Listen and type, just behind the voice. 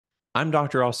I'm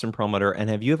Dr. Austin Perlmutter, and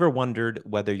have you ever wondered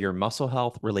whether your muscle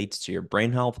health relates to your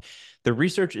brain health? The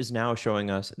research is now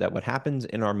showing us that what happens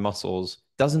in our muscles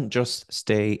doesn't just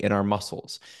stay in our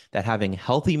muscles, that having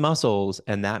healthy muscles,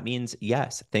 and that means,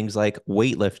 yes, things like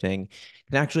weightlifting,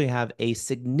 can actually have a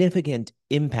significant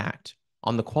impact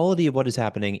on the quality of what is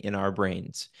happening in our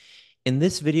brains. In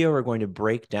this video, we're going to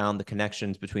break down the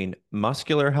connections between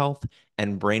muscular health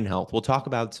and brain health. We'll talk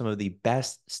about some of the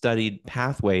best studied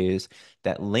pathways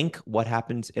that link what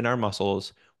happens in our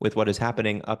muscles with what is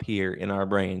happening up here in our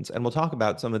brains. And we'll talk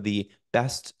about some of the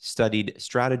best studied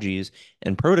strategies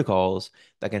and protocols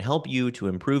that can help you to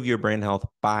improve your brain health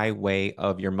by way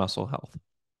of your muscle health.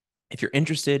 If you're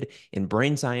interested in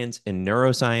brain science and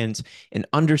neuroscience and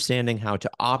understanding how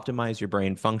to optimize your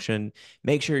brain function,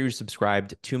 make sure you're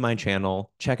subscribed to my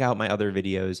channel. Check out my other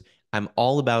videos. I'm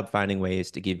all about finding ways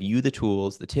to give you the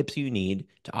tools, the tips you need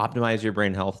to optimize your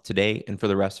brain health today and for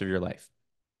the rest of your life.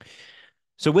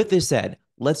 So, with this said,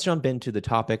 let's jump into the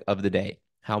topic of the day,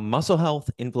 how muscle health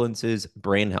influences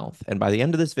brain health. And by the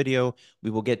end of this video,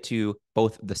 we will get to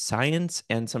both the science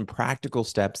and some practical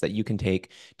steps that you can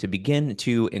take to begin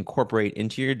to incorporate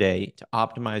into your day to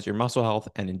optimize your muscle health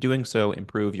and in doing so,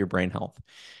 improve your brain health.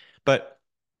 But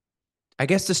I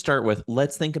guess to start with,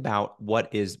 let's think about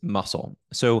what is muscle.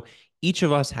 So, each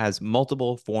of us has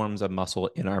multiple forms of muscle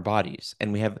in our bodies,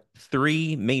 and we have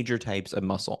three major types of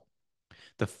muscle.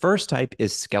 The first type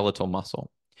is skeletal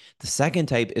muscle. The second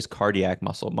type is cardiac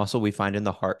muscle, muscle we find in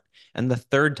the heart. And the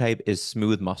third type is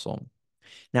smooth muscle.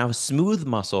 Now, smooth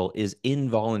muscle is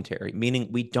involuntary, meaning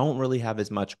we don't really have as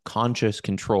much conscious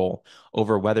control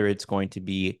over whether it's going to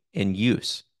be in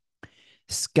use.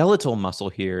 Skeletal muscle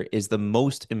here is the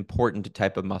most important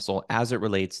type of muscle as it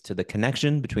relates to the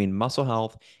connection between muscle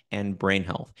health and brain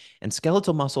health. And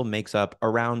skeletal muscle makes up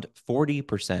around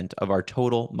 40% of our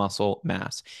total muscle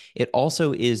mass. It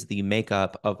also is the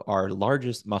makeup of our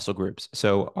largest muscle groups.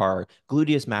 So our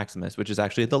gluteus maximus, which is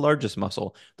actually the largest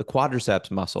muscle, the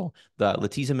quadriceps muscle, the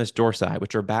latissimus dorsi,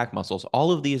 which are back muscles,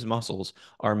 all of these muscles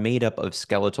are made up of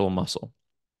skeletal muscle.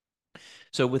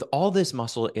 So, with all this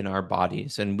muscle in our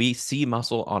bodies, and we see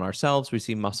muscle on ourselves, we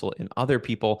see muscle in other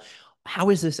people, how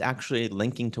is this actually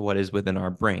linking to what is within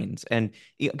our brains? And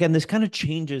again, this kind of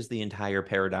changes the entire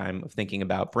paradigm of thinking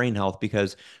about brain health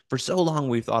because for so long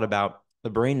we've thought about the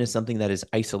brain as something that is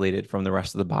isolated from the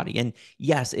rest of the body. And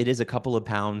yes, it is a couple of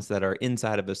pounds that are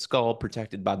inside of a skull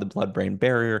protected by the blood-brain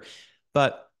barrier,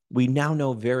 but we now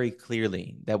know very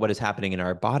clearly that what is happening in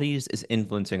our bodies is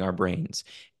influencing our brains.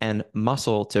 And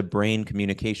muscle to brain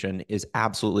communication is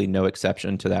absolutely no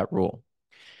exception to that rule.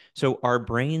 So, our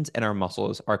brains and our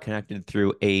muscles are connected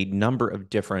through a number of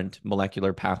different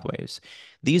molecular pathways.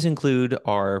 These include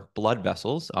our blood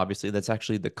vessels. Obviously, that's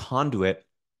actually the conduit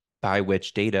by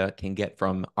which data can get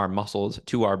from our muscles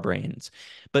to our brains.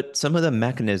 But some of the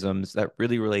mechanisms that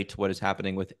really relate to what is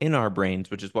happening within our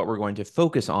brains, which is what we're going to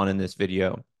focus on in this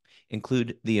video,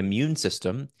 include the immune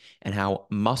system and how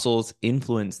muscles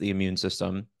influence the immune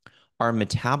system, our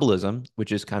metabolism,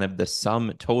 which is kind of the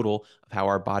sum total of how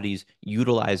our bodies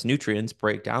utilize nutrients,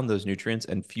 break down those nutrients,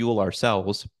 and fuel our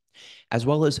cells, as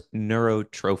well as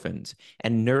neurotrophins.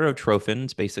 And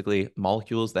neurotrophins, basically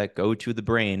molecules that go to the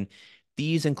brain,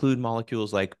 these include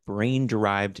molecules like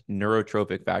brain-derived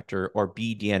neurotrophic factor, or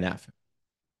BDNF.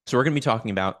 So we're going to be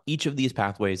talking about each of these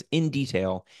pathways in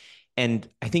detail. And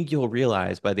I think you'll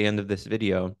realize by the end of this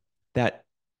video that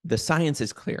the science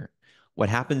is clear. What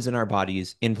happens in our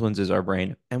bodies influences our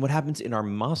brain, and what happens in our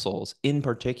muscles in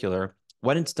particular,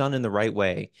 when it's done in the right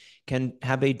way, can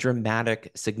have a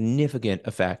dramatic, significant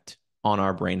effect on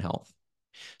our brain health.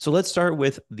 So let's start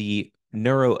with the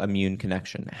neuroimmune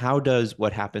connection. How does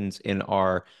what happens in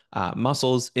our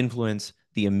muscles influence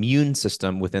the immune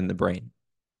system within the brain?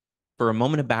 For a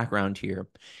moment of background here,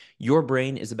 your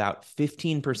brain is about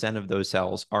 15% of those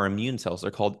cells are immune cells.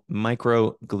 They're called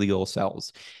microglial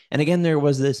cells. And again, there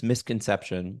was this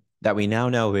misconception that we now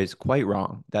know is quite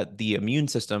wrong, that the immune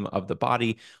system of the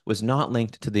body was not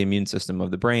linked to the immune system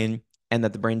of the brain, and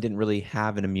that the brain didn't really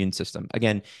have an immune system.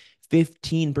 Again,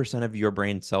 15% of your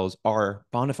brain cells are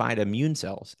bona fide immune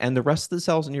cells, and the rest of the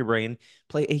cells in your brain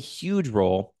play a huge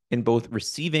role in both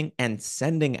receiving and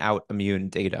sending out immune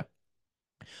data.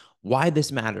 Why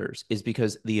this matters is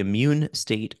because the immune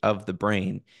state of the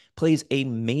brain plays a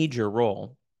major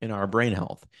role in our brain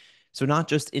health. So, not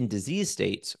just in disease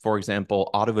states, for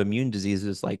example, autoimmune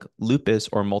diseases like lupus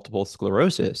or multiple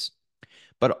sclerosis,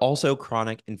 but also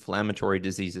chronic inflammatory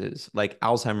diseases like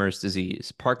Alzheimer's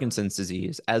disease, Parkinson's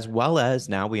disease, as well as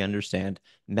now we understand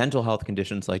mental health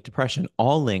conditions like depression,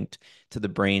 all linked to the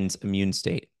brain's immune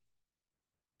state.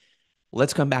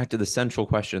 Let's come back to the central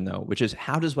question, though, which is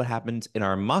how does what happens in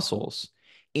our muscles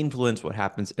influence what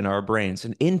happens in our brains?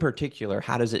 And in particular,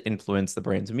 how does it influence the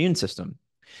brain's immune system?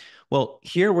 Well,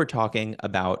 here we're talking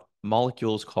about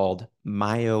molecules called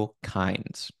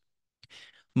myokines.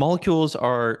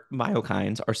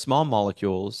 Myokines are small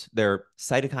molecules. They're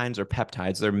cytokines or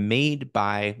peptides. They're made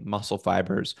by muscle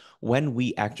fibers when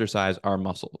we exercise our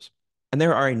muscles. And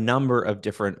there are a number of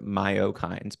different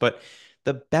myokines, but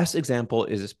the best example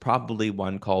is probably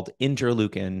one called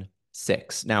interleukin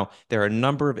 6. Now, there are a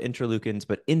number of interleukins,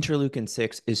 but interleukin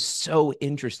 6 is so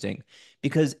interesting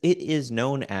because it is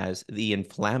known as the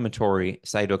inflammatory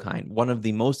cytokine, one of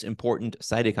the most important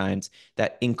cytokines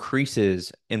that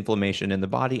increases inflammation in the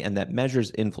body and that measures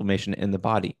inflammation in the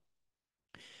body.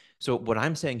 So, what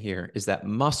I'm saying here is that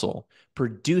muscle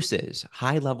produces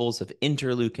high levels of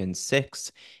interleukin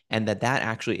 6, and that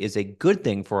actually is a good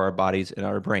thing for our bodies and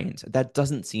our brains. That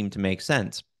doesn't seem to make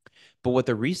sense. But what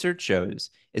the research shows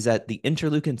is that the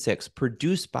interleukin 6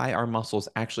 produced by our muscles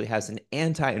actually has an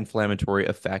anti-inflammatory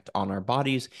effect on our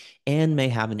bodies and may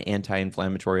have an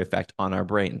anti-inflammatory effect on our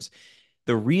brains.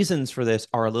 The reasons for this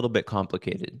are a little bit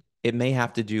complicated. It may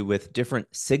have to do with different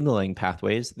signaling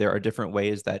pathways. There are different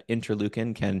ways that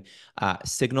interleukin can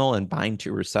signal and bind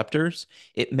to receptors.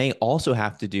 It may also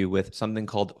have to do with something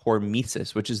called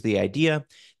hormesis, which is the idea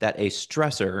that a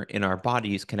stressor in our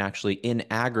bodies can actually, in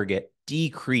aggregate,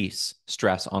 decrease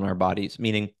stress on our bodies,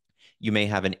 meaning you may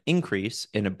have an increase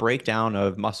in a breakdown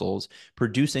of muscles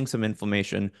producing some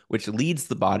inflammation, which leads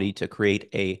the body to create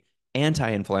a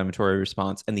anti-inflammatory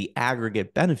response, and the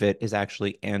aggregate benefit is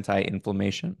actually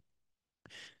anti-inflammation.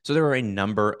 So there are a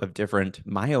number of different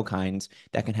myokines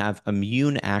that can have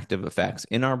immune active effects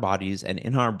in our bodies and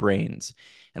in our brains.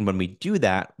 And when we do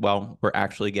that, well, we're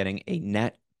actually getting a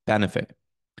net benefit.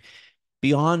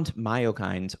 Beyond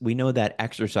myokines, we know that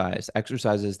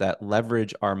exercises that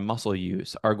leverage our muscle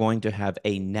use, are going to have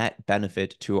a net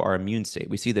benefit to our immune state.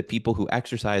 We see that people who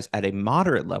exercise at a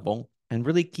moderate level, and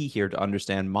really key here to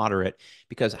understand moderate,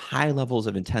 because high levels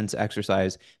of intense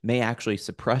exercise may actually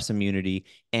suppress immunity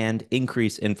and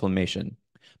increase inflammation.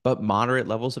 But moderate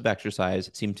levels of exercise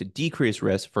seem to decrease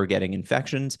risk for getting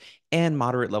infections, and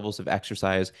moderate levels of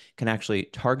exercise can actually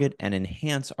target and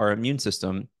enhance our immune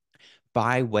system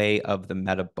by way of the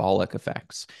metabolic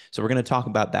effects. So we're going to talk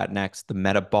about that next, the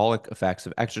metabolic effects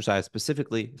of exercise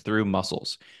specifically through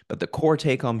muscles. But the core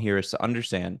take home here is to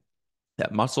understand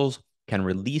that muscles can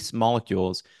release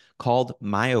molecules called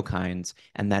myokines,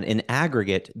 and that in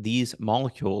aggregate, these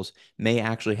molecules may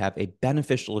actually have a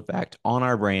beneficial effect on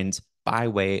our brains by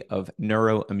way of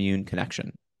neuroimmune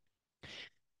connection.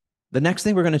 The next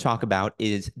thing we're going to talk about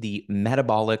is the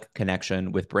metabolic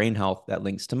connection with brain health that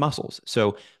links to muscles.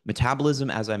 So,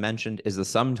 metabolism, as I mentioned, is the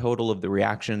sum total of the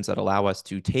reactions that allow us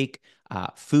to take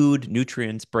food,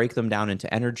 nutrients, break them down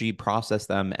into energy, process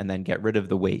them, and then get rid of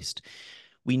the waste.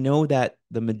 We know that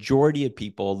the majority of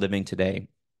people living today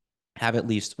have at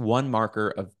least one marker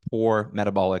of poor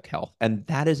metabolic health. And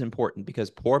that is important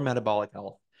because poor metabolic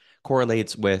health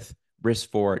correlates with risk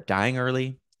for dying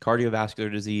early,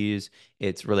 cardiovascular disease.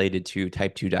 It's related to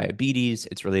type 2 diabetes.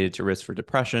 It's related to risk for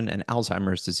depression and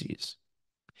Alzheimer's disease.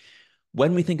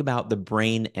 When we think about the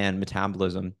brain and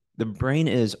metabolism, the brain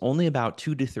is only about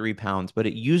 2 to 3 pounds, but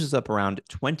it uses up around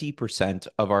 20%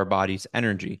 of our body's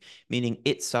energy, meaning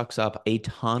it sucks up a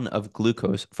ton of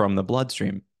glucose from the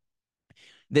bloodstream.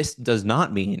 This does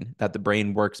not mean that the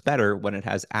brain works better when it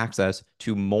has access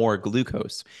to more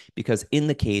glucose, because in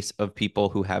the case of people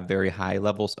who have very high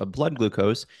levels of blood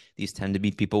glucose, these tend to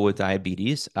be people with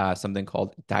diabetes, something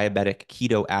called diabetic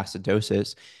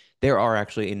ketoacidosis. There are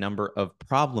actually a number of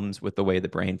problems with the way the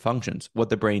brain functions. What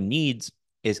the brain needs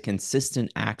is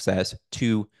consistent access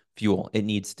to fuel. It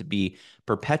needs to be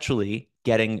perpetually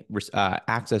getting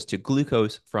access to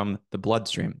glucose from the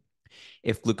bloodstream.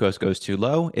 If glucose goes too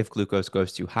low, if glucose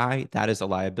goes too high, that is a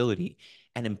liability.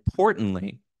 And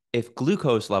importantly, if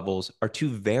glucose levels are too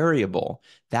variable,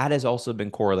 that has also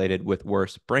been correlated with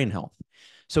worse brain health.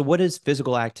 So, what is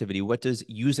physical activity? What does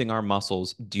using our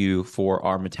muscles do for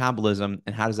our metabolism?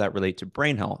 And how does that relate to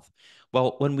brain health?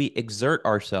 Well, when we exert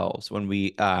ourselves, when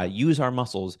we use our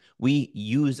muscles, we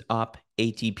use up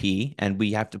ATP and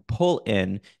we have to pull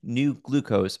in new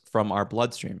glucose from our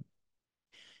bloodstream.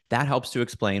 That helps to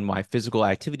explain why physical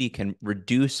activity can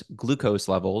reduce glucose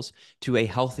levels to a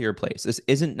healthier place. This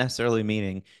isn't necessarily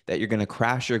meaning that you're going to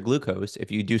crash your glucose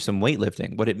if you do some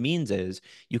weightlifting. What it means is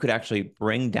you could actually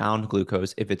bring down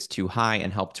glucose if it's too high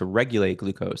and help to regulate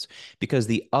glucose. Because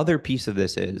the other piece of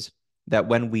this is that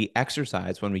when we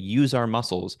exercise, when we use our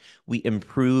muscles, we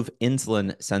improve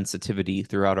insulin sensitivity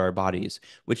throughout our bodies,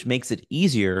 which makes it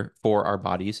easier for our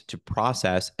bodies to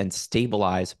process and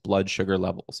stabilize blood sugar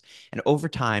levels. And over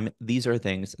time, these are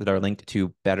things that are linked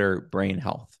to better brain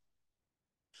health.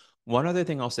 One other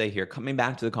thing I'll say here, coming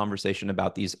back to the conversation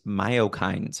about these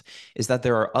myokines, is that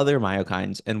there are other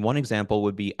myokines, and one example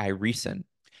would be irisin.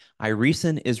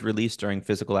 Irisin is released during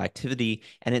physical activity,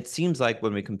 and it seems like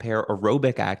when we compare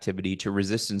aerobic activity to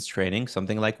resistance training,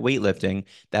 something like weightlifting,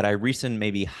 that irisin may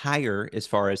be higher as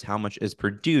far as how much is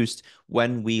produced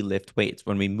when we lift weights,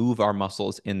 when we move our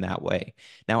muscles in that way.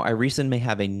 Now, irisin may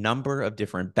have a number of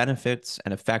different benefits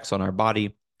and effects on our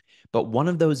body, but one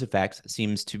of those effects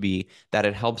seems to be that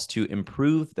it helps to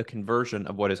improve the conversion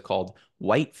of what is called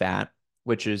white fat,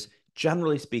 which is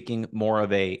generally speaking more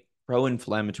of a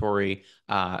pro-inflammatory,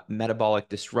 metabolic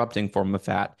disrupting form of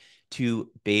fat, to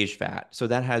beige fat. So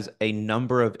that has a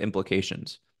number of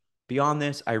implications. Beyond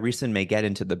this, irisin may get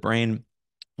into the brain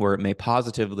where it may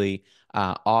positively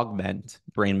augment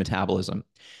brain metabolism.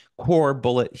 Core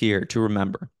bullet here to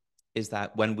remember is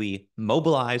that when we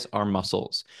mobilize our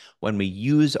muscles, when we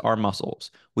use our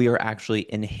muscles, we are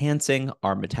actually enhancing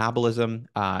our metabolism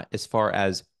as far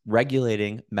as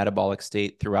regulating metabolic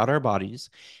state throughout our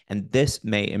bodies, and this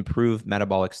may improve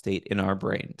metabolic state in our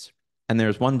brains. And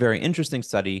there's one very interesting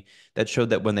study that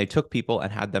showed that when they took people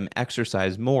and had them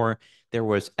exercise more, there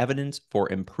was evidence for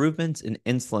improvements in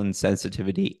insulin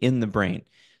sensitivity in the brain,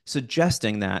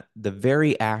 suggesting that the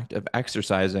very act of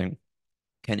exercising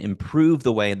can improve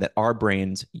the way that our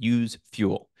brains use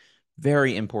fuel.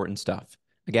 Very important stuff.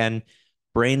 Again,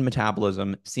 brain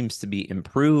metabolism seems to be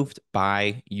improved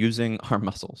by using our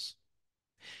muscles.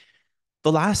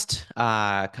 The last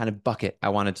kind of bucket I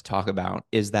wanted to talk about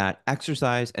is that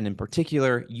exercise, and in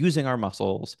particular, using our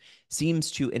muscles, seems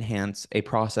to enhance a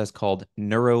process called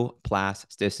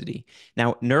neuroplasticity.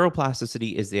 Now,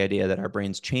 neuroplasticity is the idea that our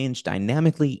brains change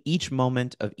dynamically each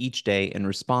moment of each day in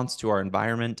response to our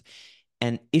environment.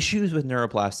 And issues with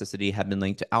neuroplasticity have been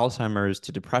linked to Alzheimer's,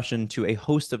 to depression, to a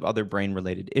host of other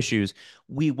brain-related issues.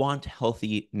 We want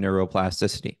healthy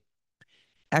neuroplasticity.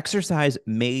 Exercise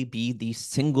may be the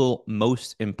single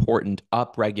most important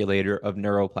upregulator of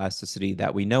neuroplasticity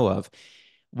that we know of.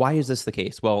 Why is this the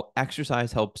case? Well,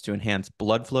 exercise helps to enhance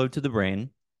blood flow to the brain.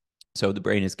 So the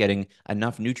brain is getting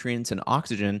enough nutrients and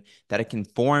oxygen that it can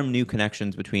form new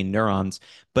connections between neurons.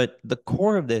 But the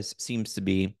core of this seems to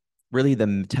be really the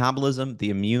metabolism,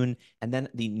 the immune, and then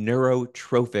the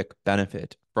neurotrophic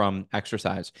benefit from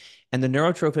exercise. And the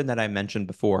neurotrophin that I mentioned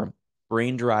before,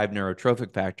 brain-derived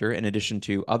neurotrophic factor, in addition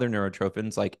to other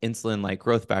neurotrophins like insulin, like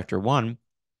growth factor 1,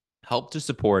 help to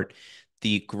support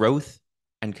the growth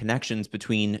and connections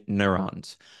between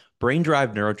neurons.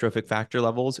 Brain-derived neurotrophic factor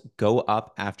levels go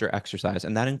up after exercise,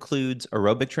 and that includes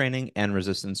aerobic training and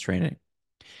resistance training.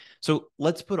 So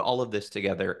let's put all of this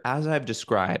together. As I've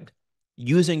described,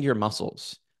 using your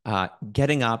muscles,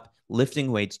 getting up,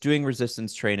 lifting weights, doing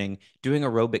resistance training, doing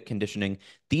aerobic conditioning,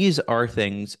 these are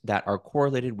things that are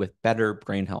correlated with better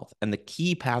brain health. And the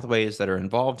key pathways that are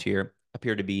involved here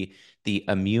appear to be the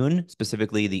immune,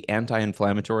 specifically the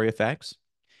anti-inflammatory effects,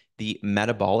 the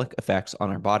metabolic effects on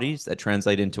our bodies that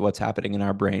translate into what's happening in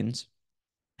our brains,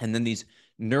 and then these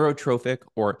neurotrophic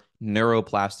or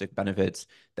neuroplastic benefits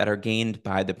that are gained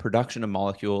by the production of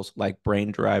molecules like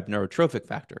brain-derived neurotrophic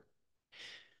factor.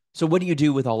 So what do you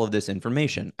do with all of this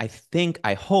information?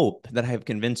 I hope that I have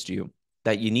convinced you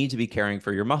that you need to be caring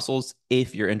for your muscles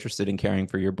if you're interested in caring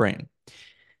for your brain.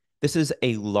 This is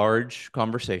a large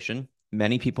conversation.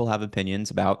 Many people have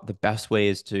opinions about the best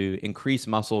ways to increase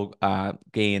muscle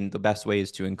gain, the best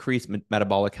ways to increase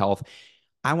metabolic health.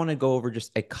 I want to go over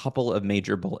just a couple of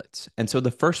major bullets. And so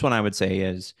the first one I would say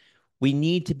is we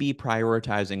need to be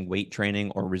prioritizing weight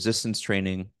training or resistance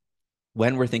training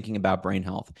when we're thinking about brain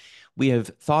health. We have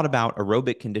thought about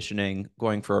aerobic conditioning,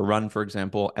 going for a run, for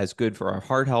example, as good for our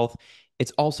heart health.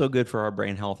 It's also good for our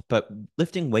brain health, but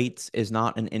lifting weights is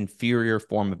not an inferior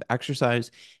form of exercise.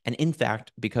 And in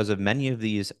fact, because of many of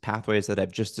these pathways that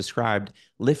I've just described,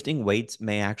 lifting weights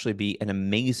may actually be an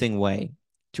amazing way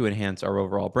to enhance our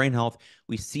overall brain health.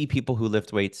 We see people who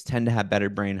lift weights tend to have better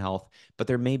brain health, but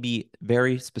there may be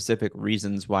very specific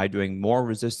reasons why doing more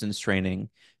resistance training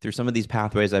through some of these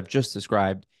pathways I've just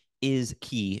described is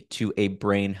key to a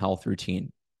brain health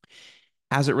routine.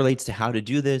 As it relates to how to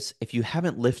do this, if you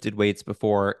haven't lifted weights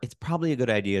before, it's probably a good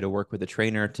idea to work with a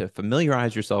trainer to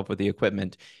familiarize yourself with the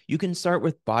equipment. You can start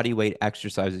with body weight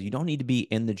exercises. You don't need to be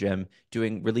in the gym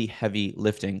doing really heavy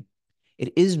lifting.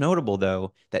 It is notable,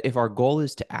 though, that if our goal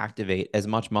is to activate as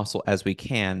much muscle as we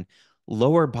can,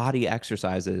 lower body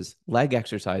exercises, leg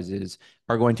exercises,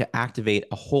 are going to activate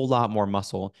a whole lot more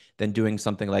muscle than doing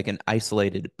something like an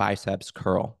isolated biceps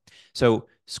curl. So,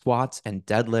 squats and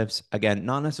deadlifts, again,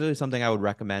 not necessarily something I would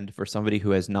recommend for somebody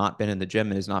who has not been in the gym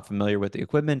and is not familiar with the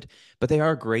equipment, but they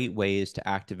are great ways to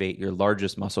activate your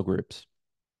largest muscle groups.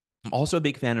 I'm also a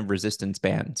big fan of resistance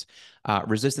bands.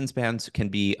 Resistance bands can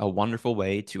be a wonderful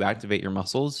way to activate your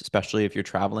muscles, especially if you're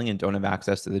traveling and don't have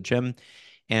access to the gym.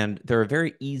 And they're a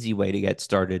very easy way to get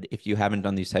started if you haven't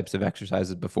done these types of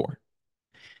exercises before.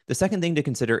 The second thing to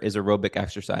consider is aerobic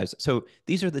exercise. So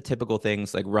these are the typical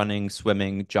things like running,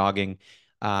 swimming, jogging.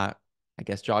 Uh, I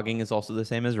guess jogging is also the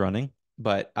same as running,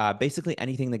 but basically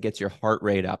anything that gets your heart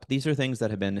rate up. These are things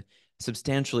that have been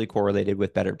substantially correlated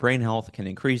with better brain health, can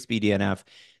increase BDNF.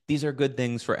 These are good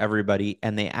things for everybody,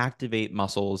 and they activate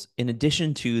muscles. In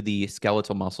addition to the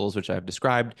skeletal muscles, which I've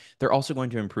described, they're also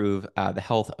going to improve the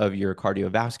health of your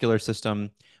cardiovascular system,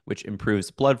 which improves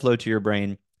blood flow to your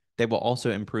brain. They will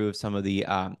also improve some of the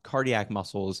cardiac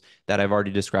muscles that I've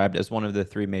already described as one of the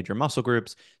three major muscle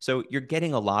groups. So you're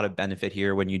getting a lot of benefit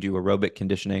here when you do aerobic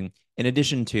conditioning. In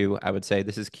addition to, I would say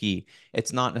this is key,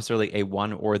 it's not necessarily a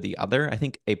one or the other. I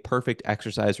think a perfect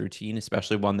exercise routine,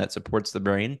 especially one that supports the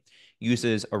brain,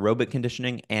 uses aerobic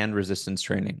conditioning and resistance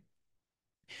training.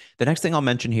 The next thing I'll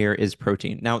mention here is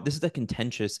protein. Now, this is a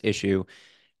contentious issue.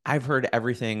 I've heard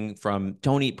everything from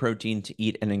don't eat protein to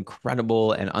eat an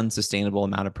incredible and unsustainable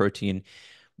amount of protein.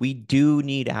 We do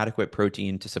need adequate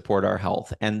protein to support our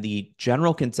health. And the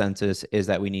general consensus is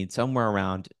that we need somewhere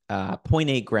around zero point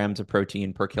 0.8 grams of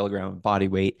protein per kilogram of body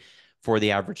weight for the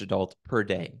average adult per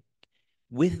day.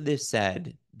 With this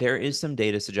said, there is some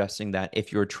data suggesting that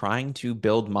if you're trying to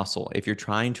build muscle, if you're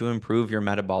trying to improve your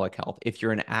metabolic health, if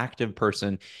you're an active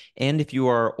person, and if you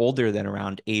are older than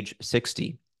around age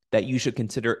 60, that you should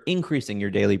consider increasing your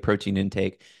daily protein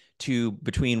intake to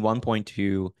between 1.2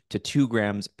 to 2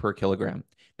 grams per kilogram.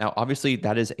 Now, obviously,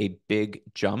 that is a big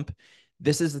jump.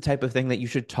 This is the type of thing that you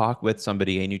should talk with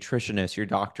somebody, a nutritionist, your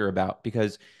doctor about,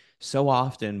 because so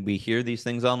often we hear these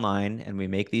things online and we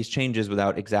make these changes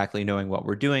without exactly knowing what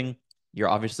we're doing. You're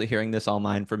obviously hearing this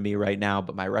online from me right now,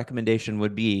 but my recommendation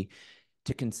would be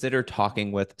to consider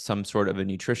talking with some sort of a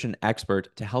nutrition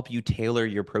expert to help you tailor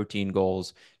your protein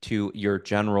goals to your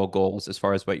general goals as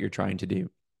far as what you're trying to do.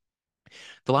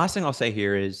 The last thing I'll say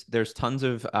here is there's tons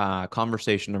of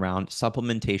conversation around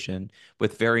supplementation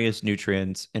with various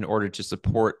nutrients in order to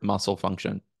support muscle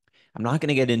function. I'm not going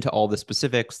to get into all the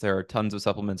specifics. There are tons of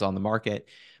supplements on the market,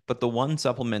 but the one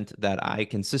supplement that I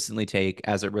consistently take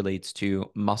as it relates to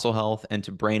muscle health and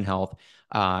to brain health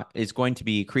is going to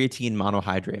be creatine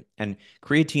monohydrate. And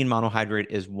creatine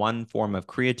monohydrate is one form of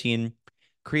creatine.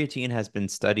 Creatine has been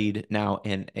studied now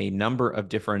in a number of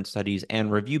different studies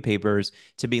and review papers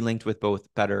to be linked with both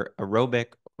better aerobic,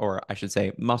 or I should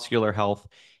say, muscular health,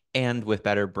 and with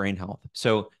better brain health.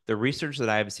 So the research that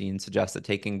I have seen suggests that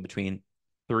taking between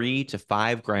 3 to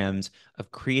 5 grams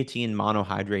of creatine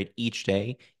monohydrate each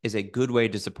day is a good way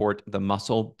to support the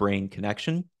muscle brain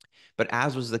connection. But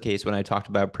as was the case when I talked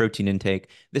about protein intake,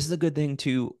 this is a good thing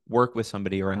to work with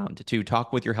somebody around, to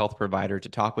talk with your health provider, to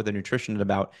talk with a nutritionist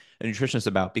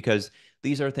about, because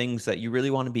these are things that you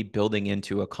really want to be building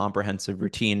into a comprehensive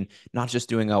routine, not just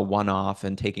doing a one-off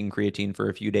and taking creatine for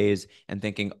a few days and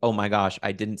thinking, oh my gosh,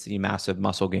 I didn't see massive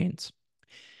muscle gains.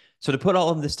 So to put all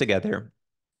of this together,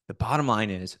 the bottom line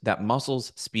is that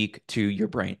muscles speak to your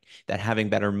brain, that having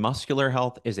better muscular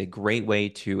health is a great way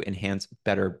to enhance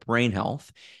better brain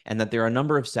health, and that there are a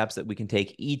number of steps that we can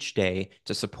take each day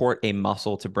to support a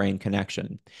muscle to brain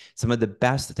connection. Some of the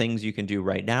best things you can do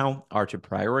right now are to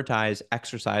prioritize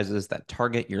exercises that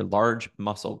target your large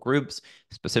muscle groups.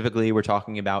 Specifically, we're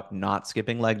talking about not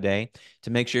skipping leg day to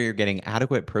make sure you're getting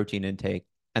adequate protein intake,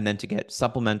 and then to get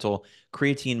supplemental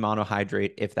creatine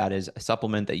monohydrate if that is a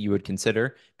supplement that you would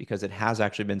consider, because it has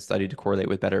actually been studied to correlate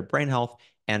with better brain health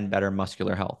and better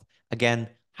muscular health. Again,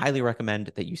 highly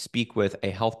recommend that you speak with a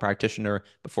health practitioner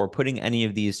before putting any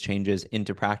of these changes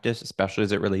into practice, especially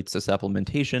as it relates to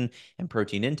supplementation and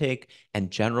protein intake.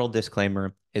 And general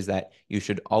disclaimer is that you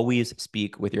should always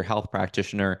speak with your health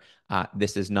practitioner.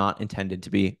 This is not intended to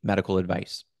be medical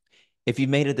advice. If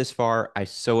you've made it this far, I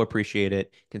so appreciate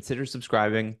it. Consider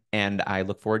subscribing, and I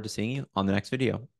look forward to seeing you on the next video.